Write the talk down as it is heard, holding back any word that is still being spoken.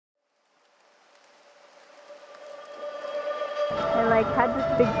I like had this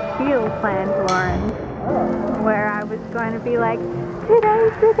big spiel planned, Lauren, where I was going to be like,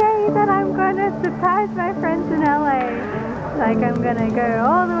 today's the day that I'm going to surprise my friends in LA. Like I'm going to go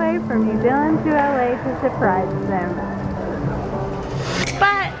all the way from New Zealand to LA to surprise them.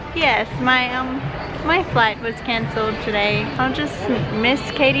 But yes, my flight was cancelled today. I'll just miss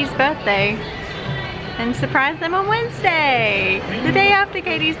Katie's birthday and surprise them on Wednesday, the day after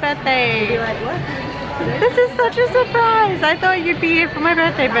Katie's birthday. You'll be like, what? This is such a surprise. I thought you'd be here for my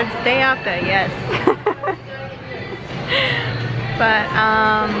birthday, but it's the day after, yes. But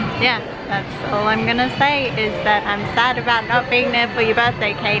yeah, that's all I'm gonna say is that I'm sad about not being there for your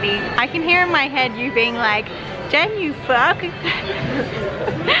birthday, Katie. I can hear in my head you being like, Jen, you fuck. You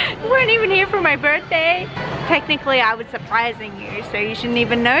weren't even here for my birthday. Technically, I was surprising you, so you shouldn't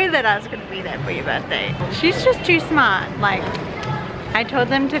even know that I was gonna be there for your birthday. She's just too smart. Like, I told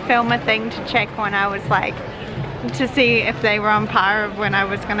them to film a thing to check when I was like, to see if they were on par of when I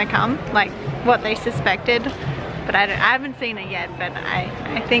was gonna come, like what they suspected. But I haven't seen it yet, but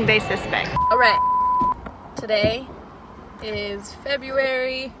I think they suspect. All right, today is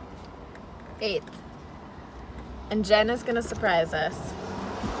February 8th. And Jen is gonna surprise us.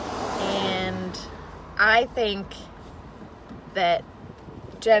 And I think that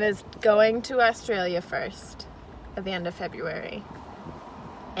Jen is going to Australia first at the end of February.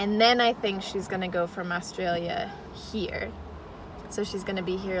 And then I think she's gonna go from Australia here. So she's gonna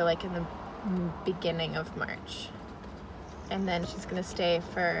be here like in the beginning of March. And then she's gonna stay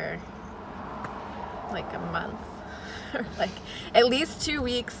for like a month. Or like at least 2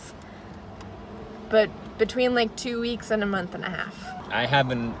 weeks. But between like 2 weeks and a month and a half. I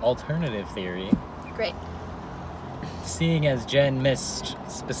have an alternative theory. Great. Seeing as Jen missed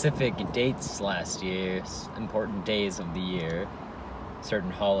specific dates last year, important days of the year,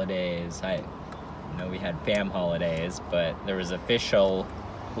 certain holidays, I know we had fam holidays, but there was officially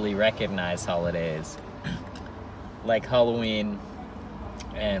recognized holidays like Halloween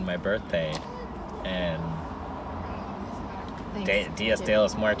and my birthday and Dias de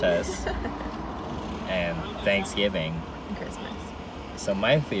los Muertos and Thanksgiving and Christmas. So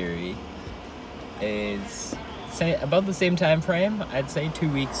my theory is say about the same time frame. I'd say 2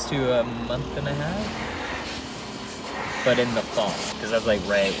 weeks to a month and a half, but in the fall, because that's like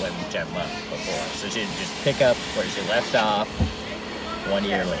right when Jen left before. So she'd just pick up where she left off 1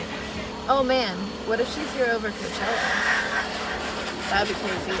 year later. Oh man, what if she's here over Coachella? That'd be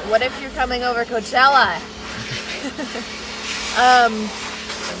crazy. What if you're coming over Coachella?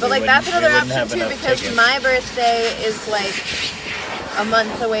 But like that's another option too, because tickets. My birthday is like a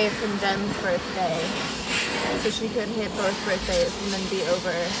month away from Jen's birthday. So she could hit both birthdays and then be here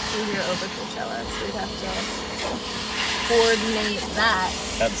over Coachella. So we'd have to coordinate that.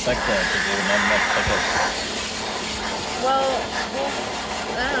 That'd suck though, because there were not enough tickets. Well,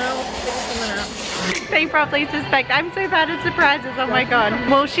 I don't know, we'll figure something out. They probably suspect. I'm so bad at surprises, oh my god.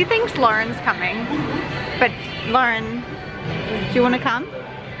 Well, she thinks Lauren's coming. But Lauren, do you want to come?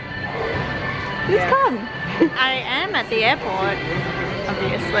 Please come. I am at the airport,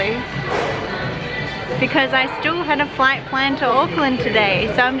 obviously. Because I still had a flight planned to Auckland today.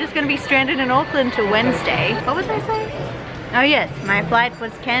 So I'm just going to be stranded in Auckland till Wednesday. What was I saying? Oh yes, my flight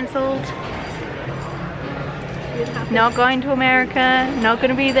was cancelled. Not going to America, not going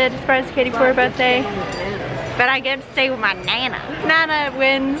to be there to surprise Katie for her birthday. But I get to stay with my Nana. Nana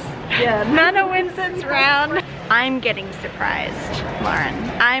wins. Yeah. Nana wins this round. I'm getting surprised, Lauren.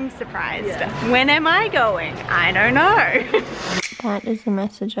 I'm surprised. Yeah. When am I going? I don't know. That is the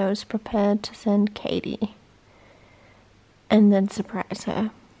message I was prepared to send Katie. And then surprise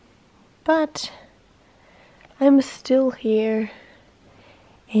her. But I'm still here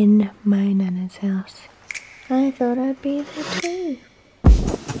in my Nana's house. I thought I'd be there too.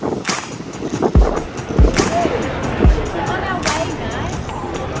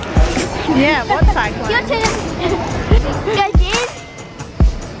 Yeah, what cyclone? Your turn. Go, Jen.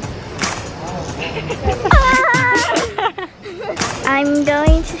 I'm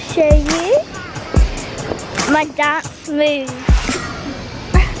going to show you my dance moves.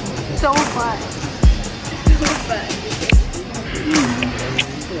 So fun. So fun.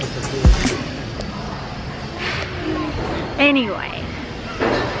 Anyway.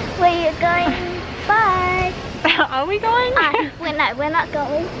 Where you going? Bye. Are we going? We're not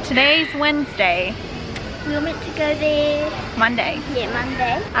going. Today's Wednesday. We were meant to go there Monday. Yeah,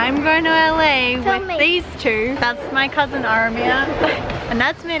 Monday. I'm going to LA Tell with me. these two. That's my cousin Aramia. And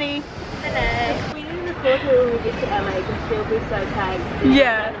that's Minnie. Hello. We need to record her when we get to LA because she'll be so tagged.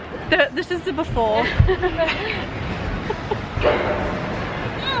 Yeah. This is the before.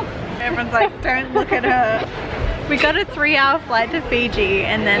 Everyone's like, don't look at her. We got a 3-hour flight to Fiji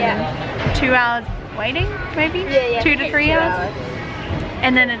and then 2 hours waiting, maybe? Yeah, 2 to 3 hours.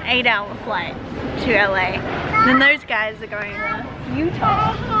 And then an 8-hour flight to LA. And then those guys are going to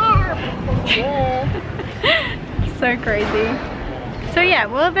Utah. So crazy. So yeah,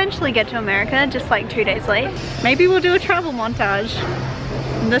 we'll eventually get to America, just like 2 days late. Maybe we'll do a travel montage.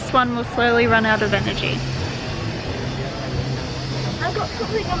 And this one will slowly run out of energy. I got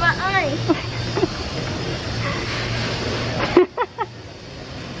something on my eye.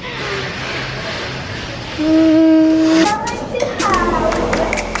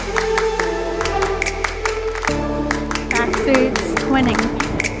 Tracksuits twinning.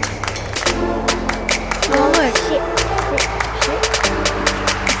 Oh look.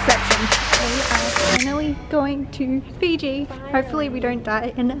 Reception. We are finally going to Fiji. Hopefully we don't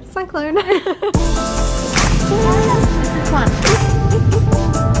die in a cyclone. This is fun.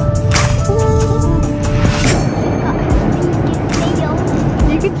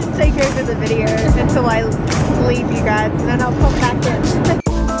 You can just take over the video until I leave you guys and then I'll pop back in.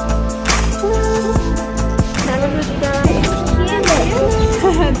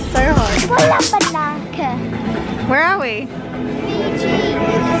 It's so hot. Where are we? Fiji.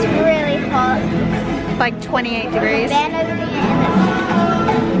 It's really hot. Like 28 degrees. Van over the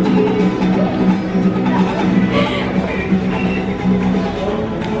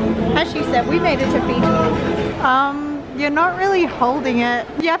As she said, we made it to Fiji. You're not really holding it.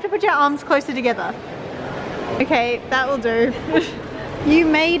 You have to put your arms closer together. Okay, that will do. You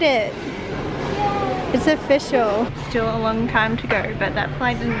made it. It's official. Still a long time to go, but that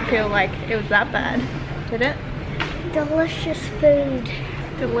flight didn't feel like it was that bad, did it? delicious food.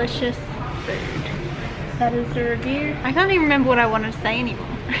 Delicious food. That is the review. I can't even remember what I wanted to say anymore.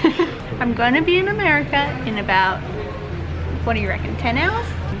 I'm going to be in America in about, what do you reckon, 10 hours?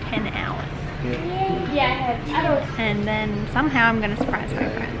 10 hours. Yeah. And then somehow I'm going to surprise my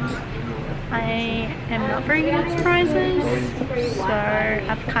friends. I am not very good at surprises, so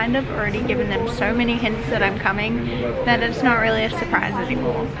I've kind of already given them so many hints that I'm coming that it's not really a surprise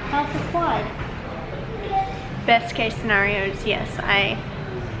anymore. How's the flight? Best case scenario is yes, I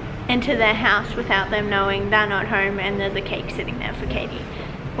enter their house without them knowing, they're not home, and there's a cake sitting there for Katie.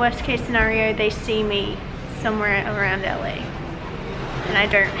 Worst case scenario, they see me somewhere around LA and I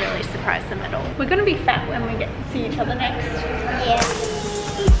don't really surprise them at all. We're going to be fat when we get to see each other next. Yeah.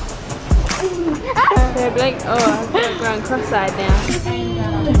 They're like, oh, I've got grown cross-eyed now.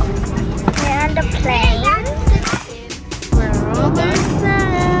 We're on the plane. We're almost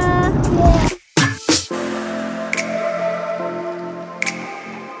there.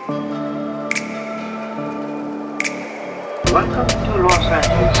 Welcome to Los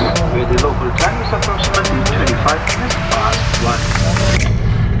Angeles, where the local time is approximately 25 minutes past 1.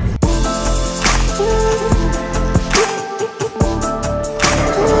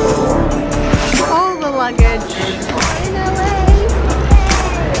 All the luggage.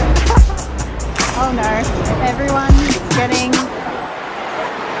 Oh no, everyone's getting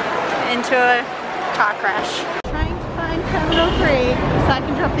into a car crash. Trying to find Terminal 3 so I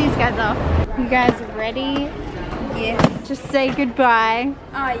can drop these guys off. You guys ready? Yeah. Just say goodbye.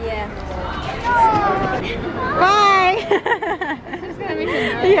 Oh, yeah. Bye!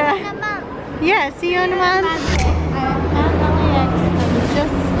 Yeah. Yeah, see you in a month. I'm at LAX and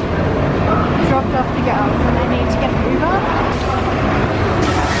just dropped off the girls and I need to get an Uber.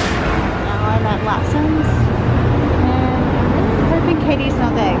 Now I'm at Lassen's and I'm hoping Katie's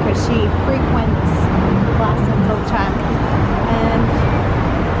not there because she frequents Lassen's all the time. And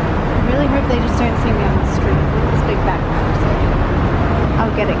I really hope they just don't see me on the street with this big backpack, so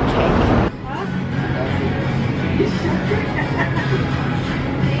I'll get a cake.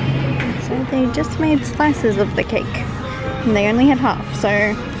 So they just made slices of the cake and they only had half, so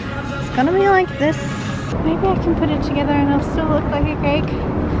it's gonna be like this. Maybe I can put it together and it'll still look like a cake.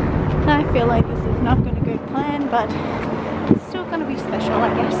 I feel like this is not gonna go to plan, but it's still gonna be special,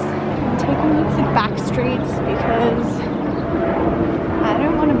 I guess. I'm taking looks at back streets because I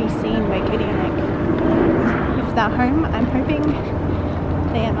don't want to be seen by Katie and Nick. If they're home, I'm hoping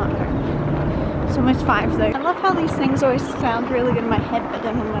they are not home. It's almost 5 though. I love how these things always sound really good in my head, but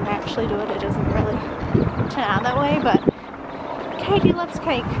then when I actually do it, it doesn't really turn out that way. But Katie loves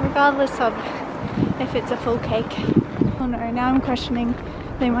cake, regardless of if it's a full cake. Oh no, now I'm questioning.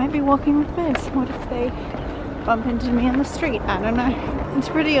 They might be walking with Biz. What if they bump into me on the street? I don't know. It's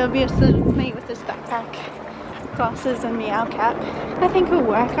pretty obvious that it's me with this backpack, glasses and meow cap. I think it'll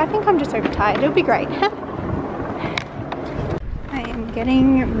work. I think I'm just overtired. It'll be great. I am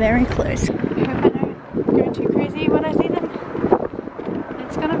getting very close. I hope I don't go too crazy when I see them.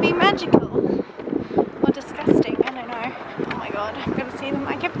 It's gonna be magical or disgusting. I see them.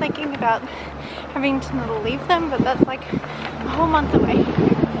 I kept thinking about having to leave them, but that's like a whole month away.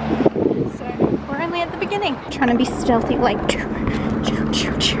 So we're only at the beginning. Trying to be stealthy, like choo, choo,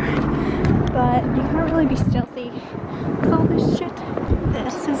 choo, choo. But you can't really be stealthy with all this shit.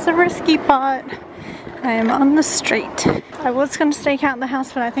 This is the risky part. I am on the street. I was going to stake out the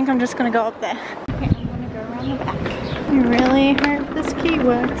house, but I think I'm just going to go up there. Okay, I'm going to go around the back. I really hope this key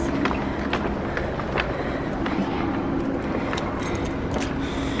works.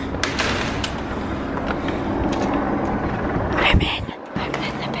 I'm in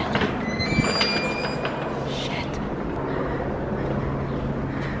the building. Shit.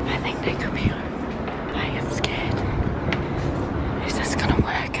 I think they could be home. I am scared. Is this going to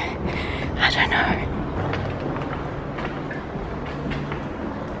work? I don't know.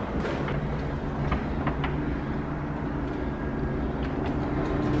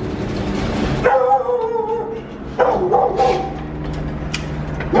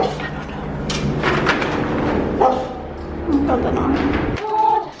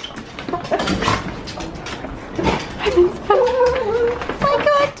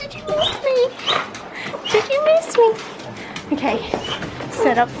 Okay,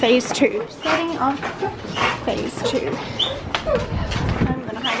 set up phase 2. Setting up phase 2. I'm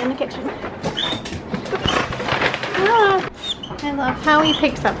gonna hide in the kitchen. Ah, I love how he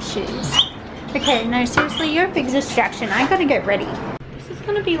picks up shoes. Okay, no, seriously, you're a big distraction. I gotta get ready. This is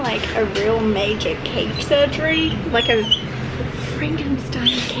gonna be like a real major cake surgery, like a Frankenstein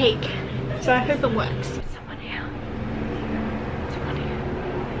cake. So I hope it works. Someone here. Someone here.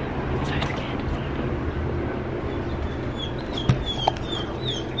 I'm so scared.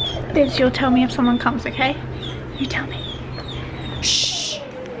 Biz, you'll tell me if someone comes, okay? You tell me. Shh.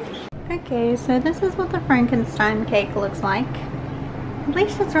 Okay, so this is what the Frankenstein cake looks like. At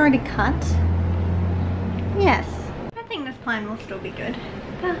least it's already cut. Yes. I think this plan will still be good.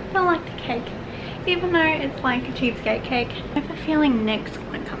 I like the cake. Even though it's like a cheapskate cake. I have a feeling Nick's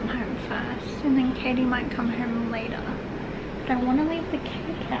gonna come home first. And then Katie might come home later. But I want to leave the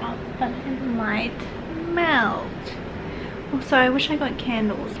cake out, but it might melt. Also, I wish I got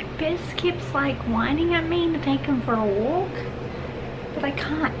candles. Biz keeps like whining at me to take him for a walk, but I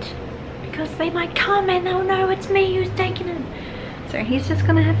can't because they might come and they'll know it's me who's taking him. So he's just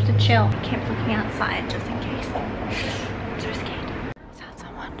gonna have to chill. I kept looking outside just in case. I'm so scared. Is that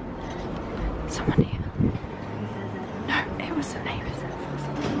someone? Someone here? No, it was the neighbors. It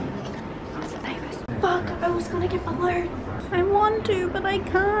was the neighbors. Fuck, I was gonna get balloons. I want to, but I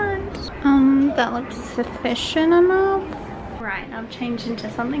can't. That looks sufficient enough. Right, I've changed into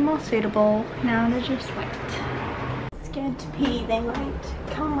something more suitable. Now to just wait. Scared to pee, they might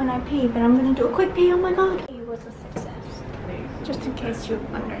come when I pee, but I'm gonna do a quick pee. Oh my god. It was a success. Just in case you're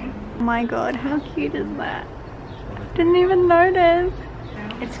wondering. Oh my god, how cute is that? Didn't even notice.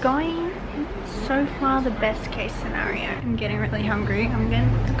 It's going so far the best case scenario. I'm getting really hungry. I'm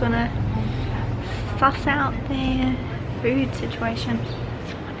gonna fuss out their food situation.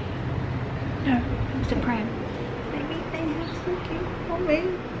 No, it's a prank. Maybe they have something for me.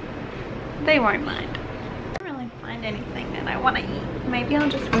 They won't mind. I don't really find anything that I want to eat. Maybe I'll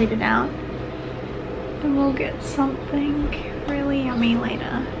just wait it out. And we'll get something really yummy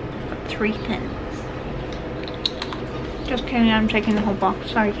later. Got 3 thins. Just kidding, I'm taking the whole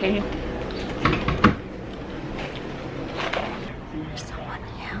box. Sorry, Katie. There's someone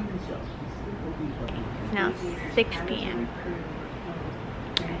here. It's now 6 p.m.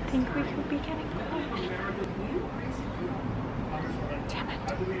 I think we could be getting close. Damn it.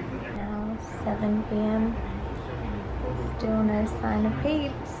 Now 7 p.m. Still no sign of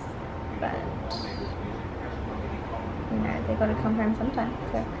peeps, but you know, they gotta come home sometime,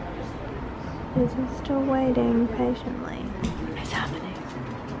 so this is still waiting patiently. What is happening?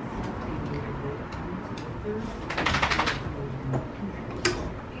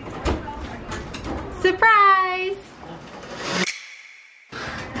 Surprise!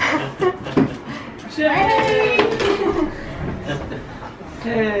 Hey!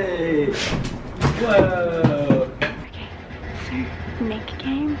 Hey! Whoa! Okay, so Nick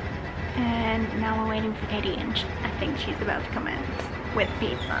came, and now we're waiting for Katie, and I think she's about to come in with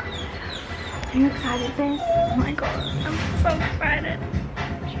pizza. Are you excited, Biz? Oh my god, I'm so excited.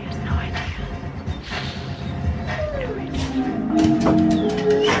 She has no idea.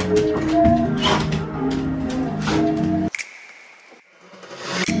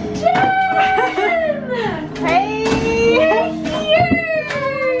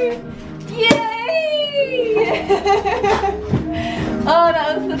 Oh,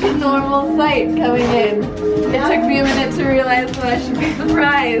 that was such a normal sight coming in. It took me a minute to realize that I should be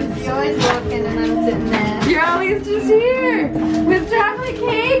surprised. You always walk in and I'm sitting there. You're always just here with chocolate.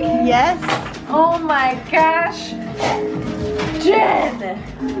 Yes. Oh my gosh.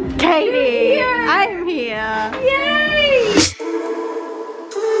 Jen! Katie, You're here. I'm here. Yes!